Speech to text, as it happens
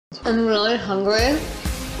I'm really hungry,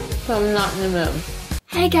 so I'm not in the mood.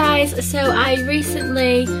 Hey guys, so I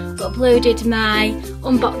recently uploaded my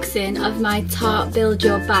unboxing of my Tarte Build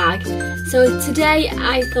Your Bag. So today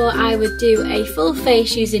I thought I would do a full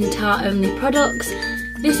face using Tarte only products.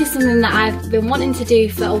 This is something that I've been wanting to do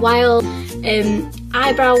for a while.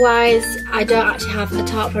 Eyebrow wise, I don't actually have a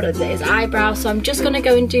Tarte product that is eyebrow, so I'm just going to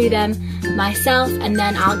go and do them myself, and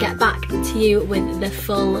then I'll get back to you with the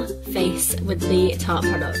full face with the Tarte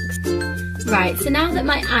products. Right, so now that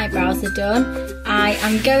my eyebrows are done, I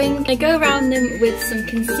am going to go around them with some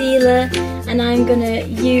concealer, and I'm going to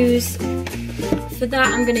use, for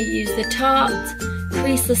that I'm going to use the Tarte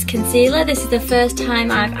Creaseless Concealer. This is the first time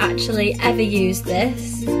I've actually ever used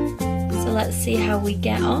this, so let's see how we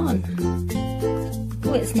get on.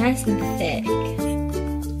 Oh, it's nice and thick.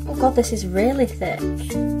 Oh god, this is really thick.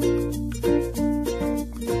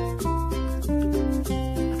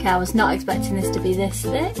 Okay, I was not expecting this to be this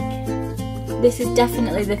thick. This is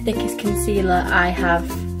definitely the thickest concealer I have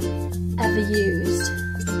ever used.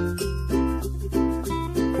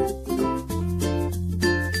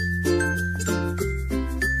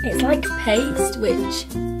 It's like paste, which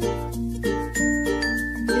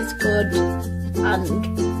is good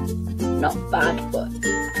and not bad, but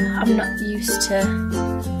I'm not used to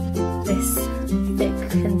this thick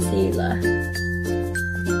concealer.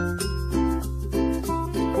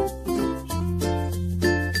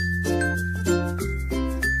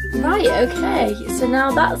 Right, okay, so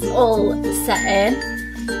now that's all set in,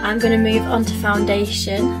 I'm going to move on to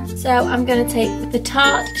foundation. So I'm going to take the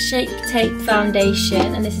Tarte Shape Tape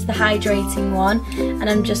Foundation, and this is the hydrating one, and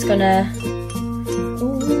I'm just going to...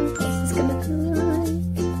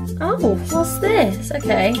 Oh, what's this?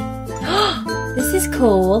 Okay. This is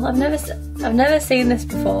cool. I've never seen this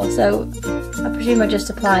before, so I presume I just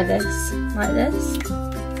apply this like this.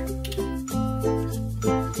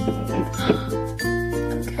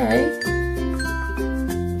 Okay.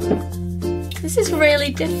 This is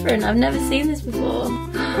really different. I've never seen this before.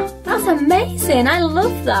 That's amazing. I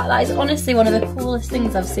love that. That is honestly one of the coolest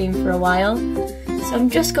things I've seen for a while. So I'm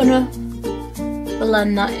just gonna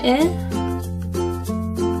blend that in.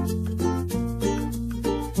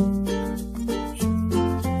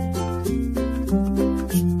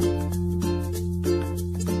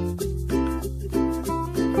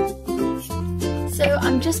 So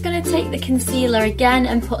I'm just going to take the concealer again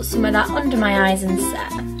and put some of that under my eyes and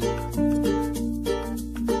set.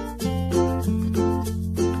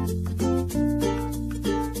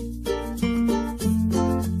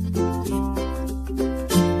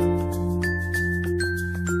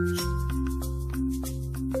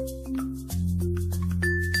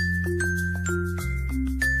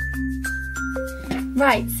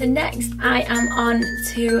 Right, so next I am on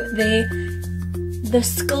to the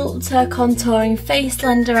Sculptor Contouring Face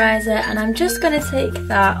Blenderizer, and I'm just going to take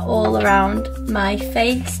that all around my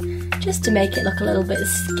face just to make it look a little bit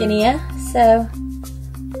skinnier. So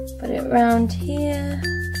put it around here,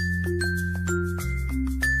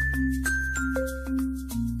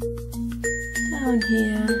 down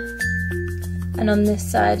here, and on this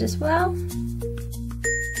side as well,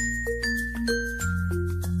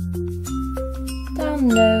 down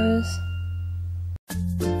nose.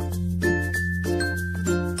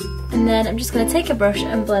 And then I'm just going to take a brush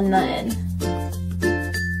and blend that in.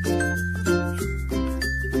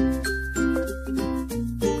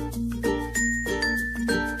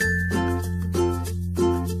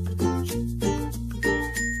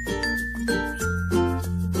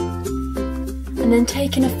 And then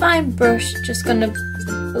taking a fine brush, just going to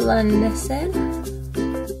blend this in.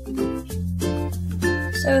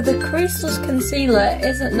 So the creaseless concealer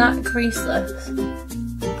isn't that creaseless,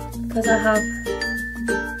 because I have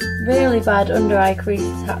really bad under eye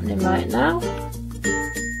creases happening right now.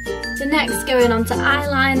 So next, going on to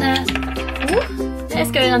eyeliner.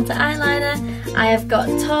 Next, going on to eyeliner, I have got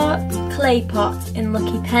Tarte Clay Pot in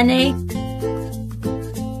Lucky Penny.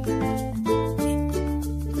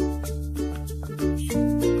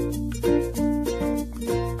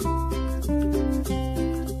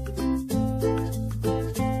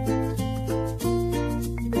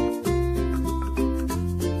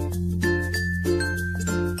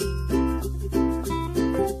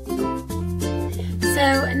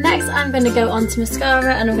 So next I'm going to go on to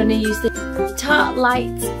mascara, and I'm going to use the Tarte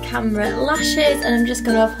Light Camera Lashes, and I'm just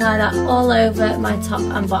going to apply that all over my top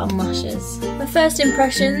and bottom lashes. My first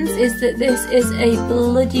impressions is that this is a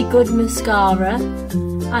bloody good mascara.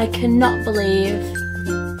 I cannot believe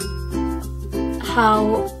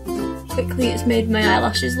how quickly it's made my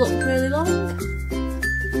eyelashes look really long.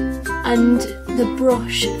 And The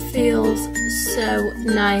brush feels so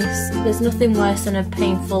nice. There's nothing worse than a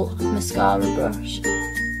painful mascara brush.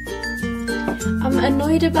 I'm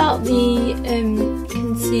annoyed about the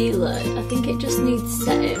concealer. I think it just needs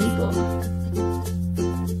setting, but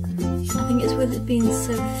I think it's with it being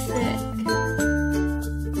so thick.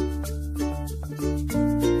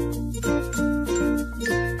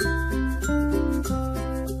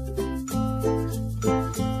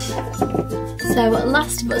 So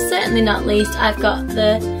last but certainly not least, I've got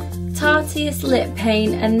the Tarte lip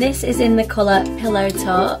paint, and this is in the colour Pillow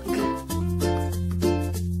Talk.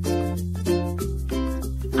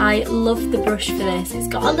 I love the brush for this. It's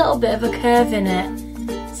got a little bit of a curve in it,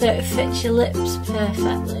 so it fits your lips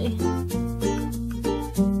perfectly.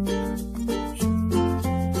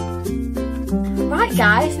 Right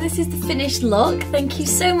guys, this is the finished look. Thank you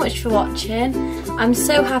so much for watching. I'm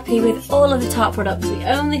so happy with all of the Tarte products.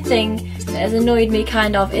 The only thing that has annoyed me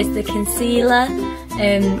kind of is the concealer.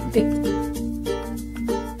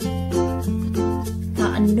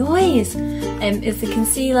 That annoys is the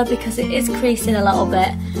concealer because it is creasing a little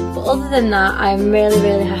bit. But other than that, I'm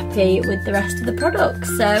really happy with the rest of the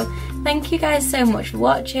products. So thank you guys so much for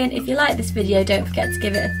watching. If you like this video, don't forget to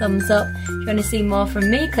give it a thumbs up. If you want to see more from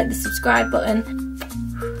me, click the subscribe button.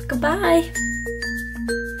 Goodbye.